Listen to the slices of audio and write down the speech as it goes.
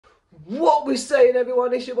What we saying,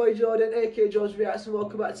 everyone? It's your boy Jordan, aka George Reaction.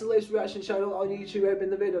 Welcome back to the latest reaction channel on YouTube. We're in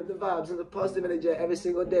the middle of the vibes and the positive energy every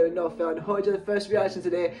single day with no fail. And hold you the first reaction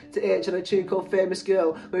today to H on a tune called Famous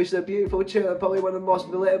Girl, which is a beautiful tune and probably one of the most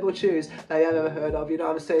relatable tunes that I've ever heard of. You know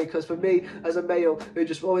what I'm saying? Because for me, as a male who's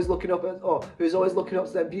just always looking up at, who's always looking up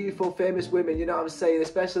to them beautiful, famous women, you know what I'm saying?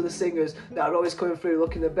 Especially the singers that are always coming through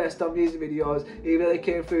looking the best on music videos. Even they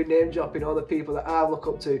came through name dropping all the people that I look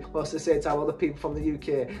up to, whilst at the same time all the people from the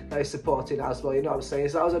UK that is supporting as well. You know what I'm saying?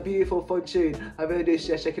 So that was a beautiful, fun tune. I really do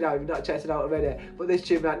suggest checking it out if you've not checked it out already. But this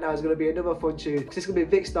tune right now is going to be another fun tune. This is going to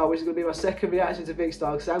be Vikkstar, which is going to be my second reaction to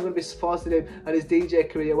Vikkstar, because I'm going to be supporting him and his DJ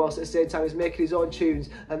career, whilst at the same time he's making his own tunes.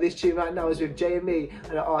 And this tune right now is with JME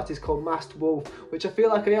and an artist called Masked Wolf, which I feel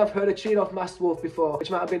like I have heard a tune of Masked Wolf before, which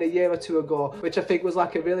might have been a year or two ago, which I think was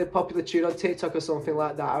like a really popular tune on TikTok or something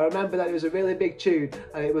like that. I remember that it was a really big tune,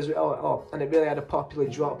 and it was and it really had a popular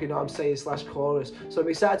drop, you know what I'm saying, slash chorus. So I'm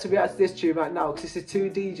excited to react to this tune right now, because this is two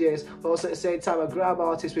DJs, but also at the same time a grime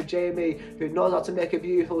artist with JME who knows how to make a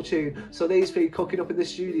beautiful tune. So these three cooking up in the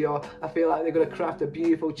studio, I feel like they're going to craft a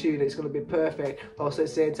beautiful tune. It's going to be perfect. But also at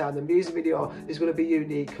the same time, the music video is going to be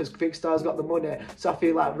unique because Vikkstar's got the money. So I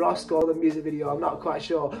feel like Roscoe, the music video, I'm not quite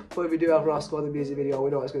sure, but if we do have Roscoe, the music video,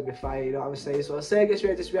 we know it's going to be fire, you know what I'm saying? So I'll say get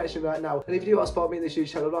straight to this reaction right now. And if you do want to support me in the YouTube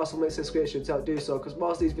channel, there are some links in the description to help do so, because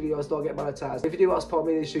most of these videos don't get monetized. If you do want to support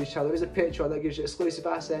me in the YouTube channel, there is a Patreon that gives you exclusive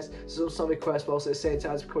access to some song requests, but also at the same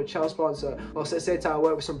time to become a channel sponsor. Also at the same time I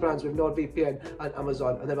work with some brands with NordVPN and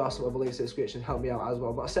Amazon, and there are some other links in the description. Help me out as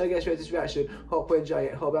well. But I'll say get straight to this reaction. Hope you enjoy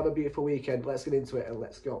it. Hope you have a beautiful weekend. Let's get into it and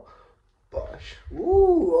let's go. Bosh.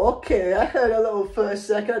 Ooh, okay. I heard a little first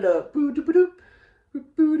second of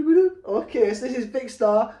okay, so this is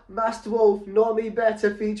Vikkstar, Masked Wolf, Know Me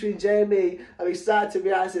Better featuring JME. I'm excited to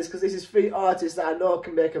react to this because this is three artists that I know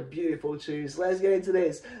can make a beautiful tune. So let's get into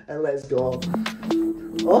this and let's go.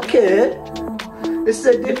 Okay, this is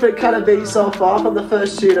a different kind of beat so far from the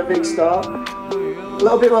first tune of Vikkstar. A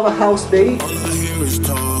little bit more of a house beat.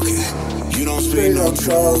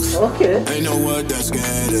 Okay. Ain't no word that's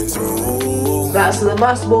getting through. Right, so the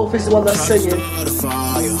Masked Wolf is the one that's singing.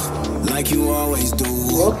 Like you always do.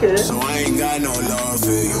 Okay. So I ain't got no love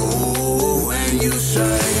for you. And you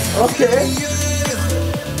say, okay.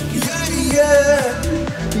 Yeah.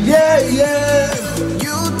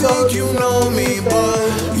 You think you know me,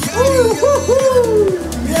 but yeah.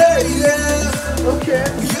 Okay.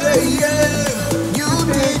 Yeah. You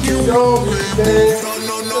think you know me, babe. You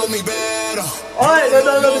don't know me better. Alright, you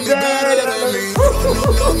don't know me better than me. You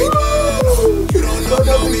don't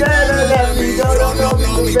know me better than me. You don't know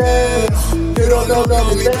me better. You don't know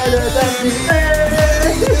me better than me.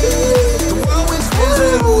 The world was full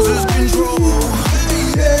of losers control.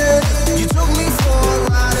 You took me for a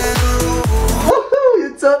ride in the wrong. You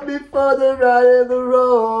took me for the ride in the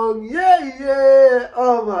wrong. Yeah.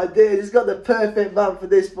 Oh my days, he's got the perfect man for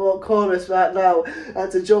this chorus right now,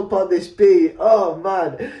 and to jump on this beat. Oh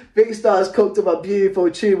man, Vikkstar's cooked up a beautiful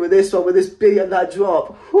tune with this one, with this beat and that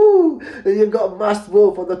drop. Whoo! And you've got Masked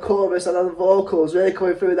Wolf on the chorus and on the vocals, really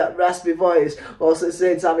coming through with that raspy voice. Also at the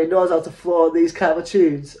same time, he knows how to flow on these kind of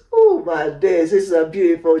tunes. Oh my days, this is a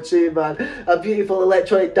beautiful tune, man. A beautiful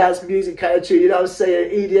electronic dance music kind of tune, you know what I'm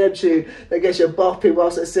saying? An EDM tune that gets you bopping,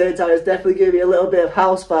 whilst at the same time it's definitely giving you a little bit of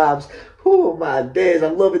house vibes. Oh my days,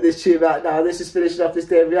 I'm loving this tune right now. This is finishing off this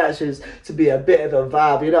day of reactions to be a bit of a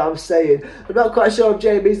vibe, you know what I'm saying? I'm not quite sure if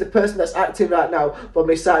JME's the person that's acting right now, but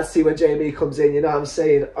I'm excited to see when JME comes in, you know what I'm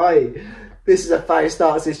saying? Oi, this is a fire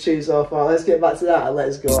start to this tune so far. Let's get back to that and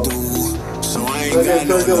let's go. So I ain't got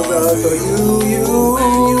no love for you,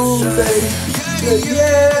 baby.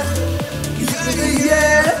 Yeah.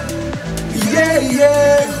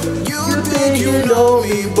 You think you know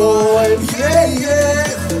me, boy. Yeah.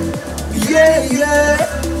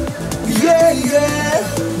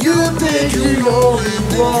 You think you know me,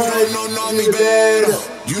 boy. You don't know me better.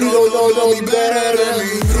 You don't know me better than me.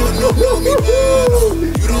 You don't know me better.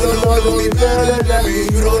 You don't know me better than me.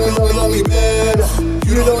 You don't know me better.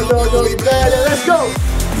 You don't know me better. Let's go.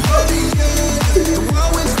 The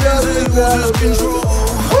world is out of control.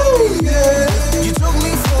 You took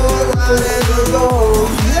me for a ride in the road.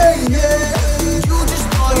 You just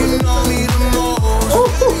thought you know me the most.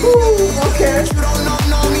 Okay. You don't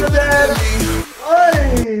know me better than me.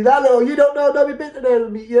 Hey, that little you don't know me better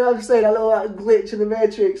than me. You know what I'm saying? That little glitch in the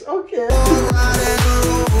Matrix. Okay.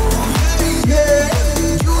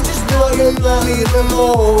 You just thought you know me the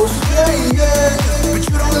most. But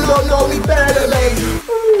you don't know me better than me.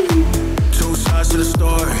 Two sides to the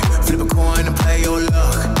story. Flip a coin and play your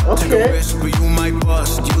luck. Okay. Take a risk, but you might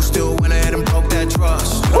bust. You still went ahead and broke that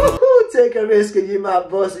trust. Take a risk and you might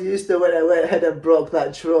bust, and you still went ahead and broke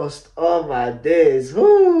that trust. Oh my days.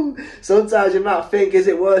 Woo. Sometimes you might think, is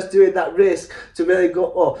it worth doing that risk to really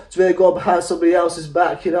go behind somebody else's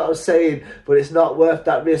back, you know what I'm saying? But it's not worth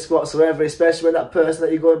that risk whatsoever, especially when that person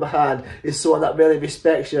that you're going behind is someone that really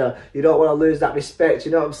respects you. You don't want to lose that respect,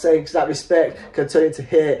 you know what I'm saying? Because that respect can turn into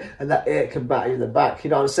hate, and that hate can bat you in the back, you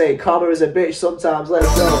know what I'm saying? Karma is a bitch sometimes.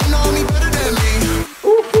 Let's go.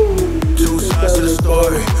 Two sides of the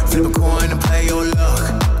story. Flip a coin and play your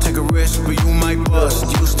luck. Take a risk, but you might bust.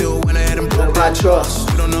 You still went ahead and broke that trust.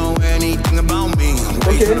 You don't know anything about me.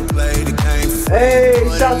 Trying to play the game. Hey,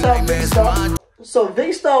 shout out Vikkstar. So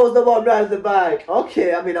Vikkstar was the one riding the bike.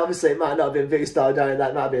 Okay, I mean obviously it might not have been Vikkstar down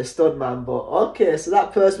that, might be a stud man, but okay, so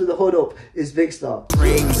that person with the hood up is Vikkstar.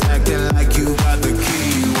 Dreams acting like you got the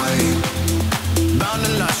key. Bound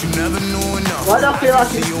to lost, you never knew enough. Why do I feel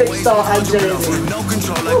like it's Vikkstar and JME? No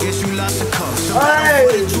control, I guess you lost the cuff. Hey!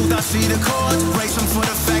 For the truth, I see the cards. Race them for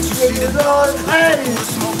the facts, you see the doors. Hey!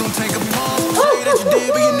 Smoke, don't take a pause. Say that you did,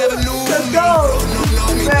 but you never knew. Let's go!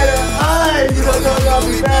 Better, hey! You don't know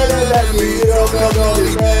me better than me. You don't know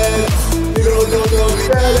me better. You don't know me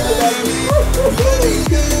better than me.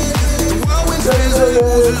 The whirlwind's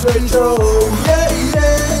lose control. Yeah,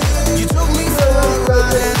 yeah! You took me for a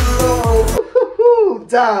ride.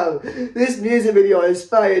 Damn, this music video is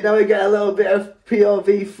fire. Now we get a little bit of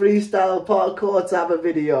POV freestyle parkour type of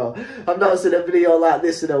video. I've not seen a video like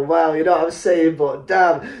this in a while, you know what I'm saying? But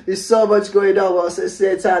damn, there's so much going on, whilst at the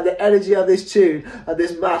same time the energy of this tune and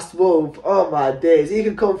this masked wolf, oh my days. He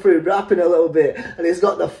can come through rapping a little bit and he's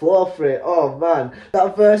got the flow for it. Oh man,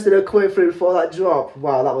 that verse that coming through before that drop,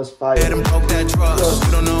 wow, that was fire. You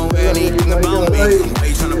don't know anything about me. Why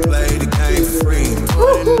you trying to play the game for free?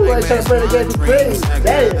 Why you trying to play the game for free?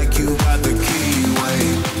 Damn. Like you got the key,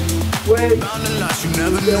 Wait. bound to lost, you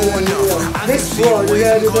never knew enough. This one,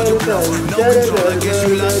 yeah, no control, I guess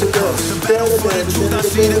you lost the cuff. So battle for the truth, I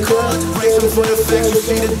see the cards. Race them for the facts, you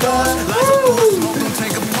see the doors. Lots of thoughts, smoke, don't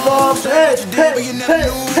take a pause. Say that you did, but you never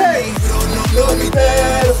knew me. You don't know me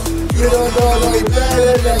better. You don't know me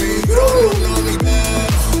better than me. You don't know me better.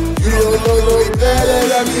 You don't know me better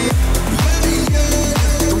than me.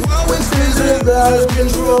 The whirlwind's out of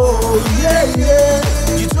control. Yeah, yeah.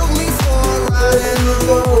 You took me for a ride in the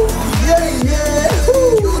road. Yeah, yeah.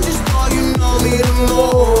 You just thought you know me the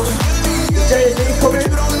most. JME coming. You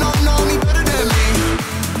don't know me better than me.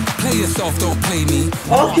 Play yourself, don't play me.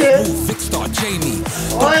 Okay. Vikkstar, JME.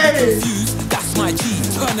 Oi. Confused, that's my G.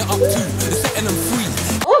 Turn it up too, setting them free.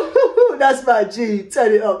 That's my G,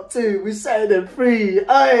 turn it up too, we're setting them free.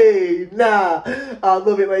 Hey, nah, I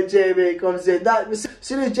love it when JME comes in. As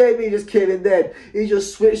soon as JME just came in then, he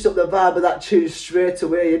just switched up the vibe of that tune straight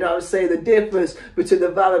away, you know what I'm saying? The difference between the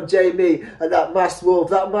vibe of JME and that masked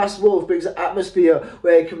wolf brings an atmosphere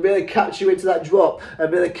where it can really catch you into that drop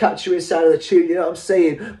and really catch you inside of the tune, you know what I'm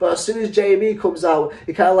saying? But as soon as JME comes out,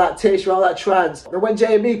 it kind of like takes you out of that trance. And when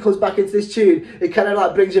JME comes back into this tune, it kind of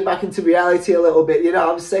like brings you back into reality a little bit, you know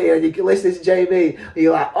what I'm saying? And you can listen to JME and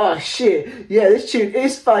you're like, oh shit, yeah, this tune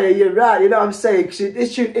is fire, you're right, you know what I'm saying?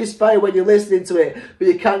 This tune is fire when you're listening to it, but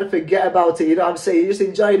you kind of forget about it, you know what I'm saying? You're just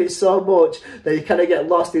enjoying it so much that you kind of get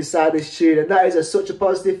lost inside this tune, and that is such a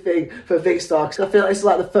positive thing for Vikkstar, because I feel like it's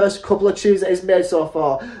like the first couple of tunes that he's made so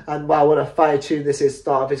far, and wow, what a fire tune this is,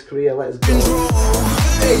 start of his career. Let's go.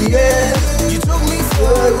 Hey, yeah. You took me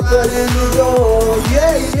for a ride in the road.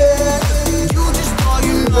 Yeah, yeah. You just thought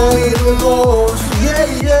you know me the most. Yeah,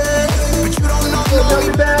 yeah. But you don't know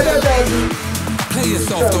me better than me. Play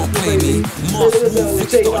yourself, don't play me. Masked wolf,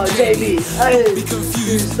 Vikkstar, JME. Be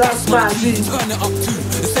confused, that's my G. Turn it up too,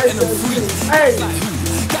 setting them free. Hey,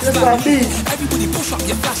 That's like me. Everybody push up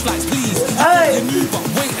your flashlights, please. Hey. You move up,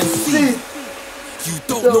 wait and see. You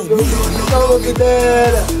don't know me. You don't know me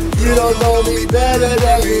better. You don't know me better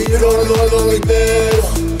than me. You don't know me better.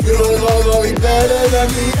 You don't know me better than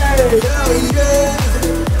me. Hey, yeah.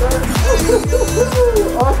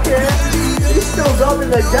 Okay, he's still going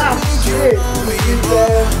the gap. Shit.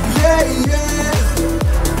 Yeah, yeah.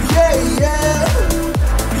 Yeah, yeah.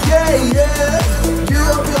 Yeah, yeah. You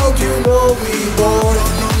don't know me, boy.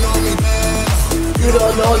 You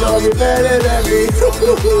don't know me better than me.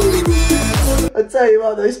 I tell you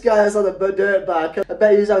what, this guy is on a dirt bike. I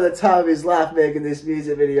bet he's having the time of his life making this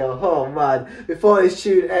music video. Oh man, before this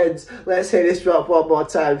tune ends, let's hear this drop one more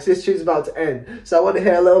time, because this tune's about to end. So I want to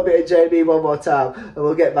hear a little bit of JME one more time, and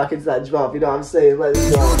we'll get back into that drop, you know what I'm saying? Let's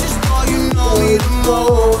go.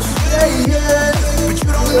 Yeah, yeah.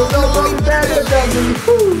 You don't know me better than me.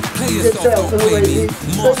 Play yourself, don't play me.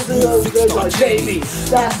 Masked wolf, Vikkstar, JME.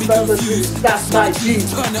 That's my G.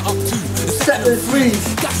 Turn it up too, Set them free.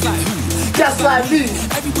 That's like who? just like me.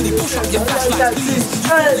 Everybody push up your flashlight, please.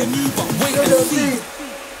 You knew, but wait and see.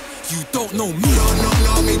 You don't know me. You don't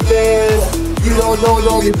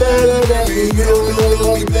know me better than me. You don't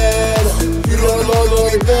know me better. You don't know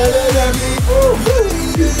me better than me.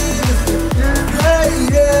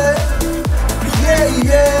 Yeah.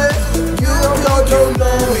 You don't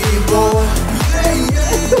know me, boy.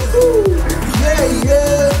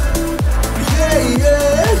 Yeah.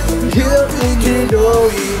 You think you know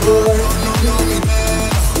me, boy.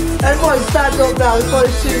 Everyone stand up now before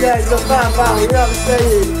the shoot ends. The bam bam, you know what I'm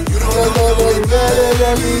saying? You don't know me better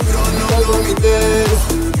than me. You don't know me better.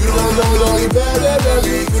 You don't know me better than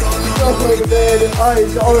me. You don't know me better. Oh,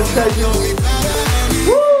 it's all the treasures.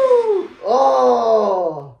 Woo!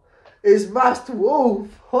 Oh, it's Masked Wolf.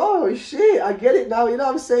 Oh shit, I get it now. You know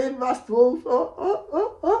what I'm saying? Masked Wolf.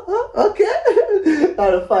 Okay.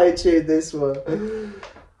 I'm a fire tune this one.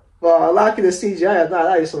 Well, I like the CGI.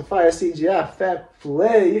 That is some fire CGI. Fair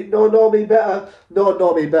play. You don't know me better. No,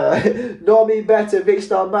 know me better. Know me better.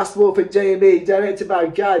 Vikkstar, Masked Wolf, and JME. Directed by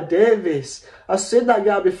Guy Davis. I've seen that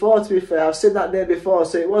guy before, to be fair. I've seen that name before,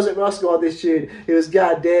 so it wasn't Roscoe on this tune. It was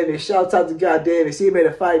Guy Davis. Shout out to Guy Davis. He made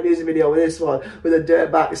a fire music video with this one, with the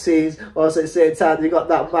dirtbag scenes. Also at the same time, you got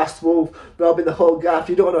that Masked Wolf robbing the whole gaff.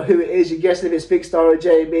 You don't know who it is. You're guessing if it's Vikkstar or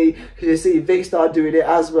JME, because you see Vikkstar doing it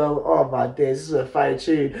as well. Oh my days, this is a fire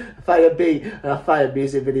tune, a fire beat, and a fire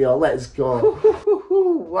music video. Let's go.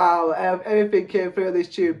 Wow, everything came through this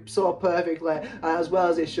tune so perfectly, as well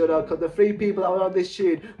as it should have, because the three people that were on this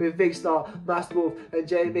tune with Vikkstar, Masked Wolf, and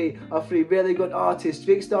JME are three really good artists.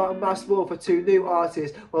 Vikkstar and Masked Wolf are two new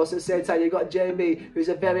artists, whilst at the same time you've got JME, who's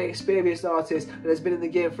a very experienced artist and has been in the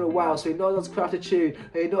game for a while, so he knows how to craft a tune,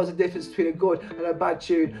 and he knows the difference between a good and a bad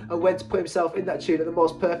tune, and when to put himself in that tune at the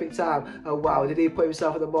most perfect time. And wow, did he put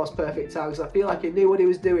himself at the most perfect time, because I feel like he knew what he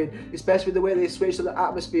was doing, especially with the way they switched to the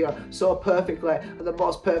atmosphere so perfectly at the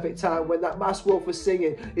most perfect time. When that Masked Wolf was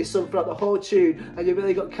singing, he sung throughout the whole tune, and you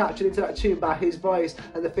really got captured into that tune by his voice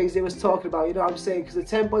and the things he was talking about, you know what I'm saying? Because the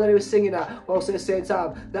tempo that he was singing at, also at the same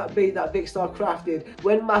time, that beat that Vikkstar crafted,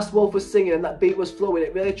 when Masked Wolf was singing and that beat was flowing,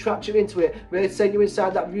 it really trapped you into it, really sent you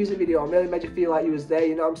inside that music video, and really made you feel like you was there,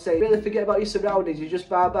 you know what I'm saying? Really forget about your surroundings, you just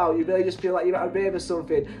vibe out, you really just feel like you're at a rave or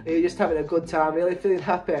something, and you're just having a good time, really feeling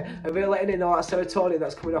happy, and really letting in all that serotonin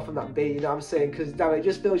that's coming off from that beat, you know what I'm saying? Because damn, it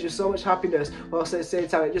just fills you so much happiness, whilst at the same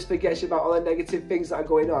time it just forgets you about all the negative things that are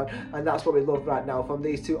going on, and that's what we love right now from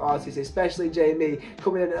these two artists, especially JME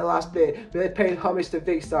coming in at the last bit, really paying homage to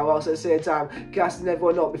Vikkstar, whilst at the same time gassing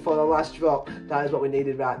everyone up before the last drop. That is what we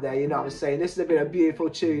needed right there, you know what I'm saying? This has been a beautiful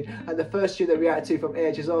tune, and the first tune that we reacted to from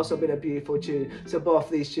Age has also been a beautiful tune, so both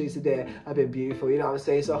of these tunes today have been beautiful, you know what I'm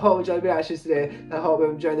saying? So I hope you enjoyed the reactions today, and I hope you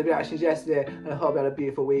enjoyed the reactions yesterday, and I hope you had a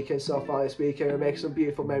beautiful weekend so far this weekend, and make some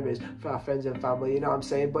beautiful memories for our friends and family, you know what I'm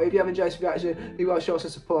saying? But if you have enjoyed this reaction, if you want to show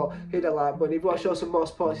some support, hit that like button. If you want to show some more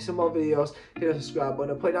support, see some more videos, hit the subscribe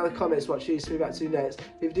button, and put down in the comments what tunes to move back to next.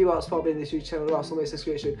 If you do want to support me in this YouTube channel, there's also a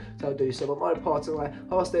subscription, so I'll do so. But more importantly,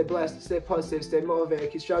 all stay blessed, stay positive, stay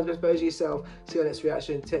motivated, keep striving to best version of yourself. See you on the next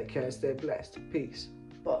reaction. Take care, stay blessed. Peace.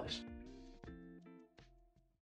 Bosh.